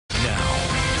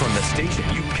station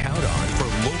you count on for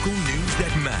local news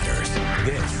that matters.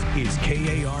 This is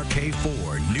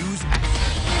KARK4 News.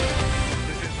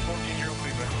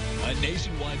 A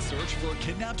nationwide search for a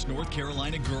kidnapped North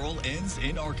Carolina girl ends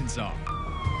in Arkansas.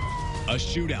 A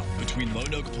shootout between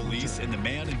Lonoke police and the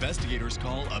man investigators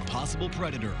call a possible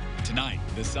predator. Tonight,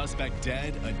 the suspect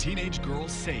dead, a teenage girl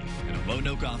safe, and a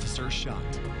Lonoke officer shot.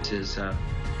 This is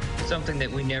something that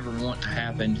we never want to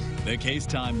happen. The case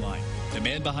timeline. The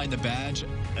man behind the badge,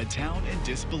 a town in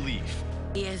disbelief.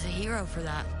 He is a hero for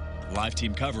that. Live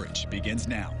team coverage begins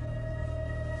now.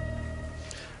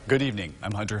 Good evening.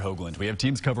 I'm Hunter Hoagland. We have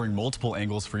teams covering multiple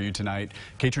angles for you tonight.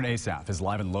 Katrin Asaph is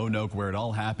live in Lonoke where it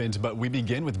all happened, but we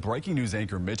begin with breaking news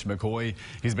anchor Mitch McCoy.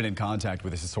 He's been in contact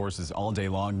with his sources all day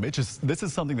long. Mitch, this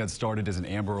is something that started as an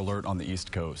Amber Alert on the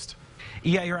East Coast.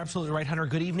 Yeah, you're absolutely right, Hunter.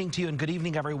 Good evening to you and good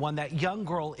evening, everyone. That young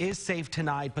girl is safe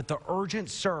tonight, but the urgent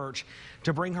search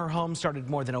to bring her home started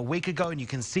more than a week ago, and you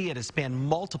can see it has spanned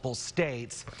multiple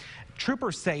states.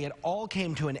 Troopers say it all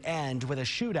came to an end with a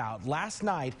shootout last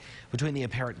night between the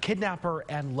apparent kidnapper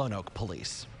and Lonoke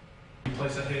police.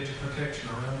 Place a hedge of protection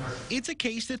around her. It's a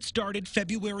case that started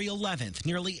February 11th,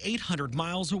 nearly 800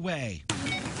 miles away.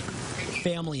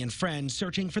 Family and friends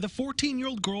searching for the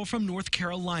 14-year-old girl from North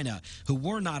Carolina who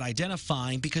were not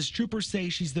identifying because troopers say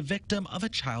she's the victim of a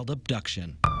child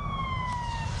abduction.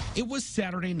 It was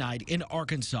Saturday night in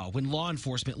Arkansas when law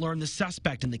enforcement learned the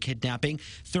suspect in the kidnapping,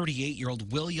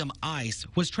 38-year-old William Ice,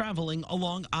 was traveling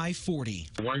along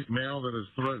I-40. A white male that has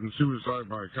threatened suicide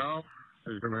by a cop.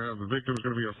 He's going to have the victim is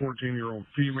going to be a 14-year-old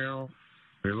female.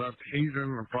 They left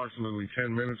Hazen approximately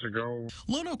 10 minutes ago.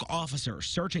 Lonoke officers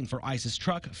searching for Ice's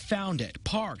truck found it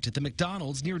parked at the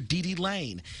McDonald's near Dee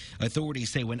Lane. Authorities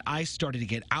say when Ice started to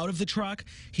get out of the truck,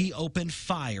 he opened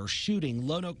fire, shooting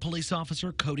Lonoke police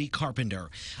officer Cody Carpenter.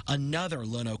 Another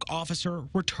Lonoke officer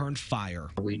returned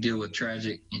fire. We deal with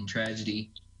tragedy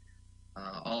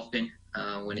often.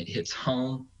 When it hits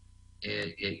home,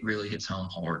 it really hits home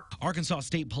hard. Arkansas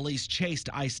State Police chased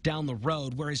Ice down the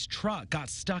road where his truck got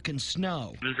stuck in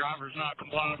snow. The driver's not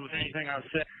complied with anything I've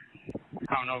said.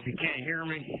 I don't know if he can't hear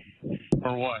me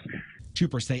or what.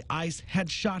 Troopers say Ice had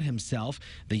shot himself,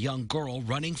 the young girl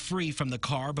running free from the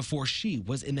car before she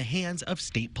was in the hands of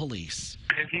state police.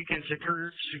 If you can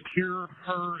secure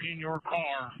her in your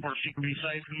car where she can be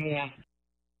safe and warm.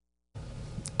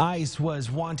 Ice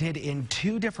was wanted in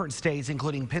 2 different states,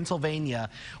 including Pennsylvania,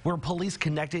 where police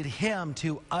connected him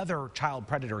to other child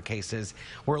predator cases.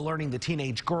 We're learning the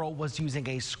teenage girl was using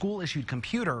a school-issued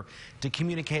computer to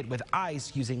communicate with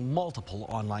Ice using multiple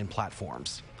online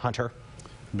platforms. Hunter?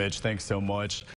 Mitch, thanks so much.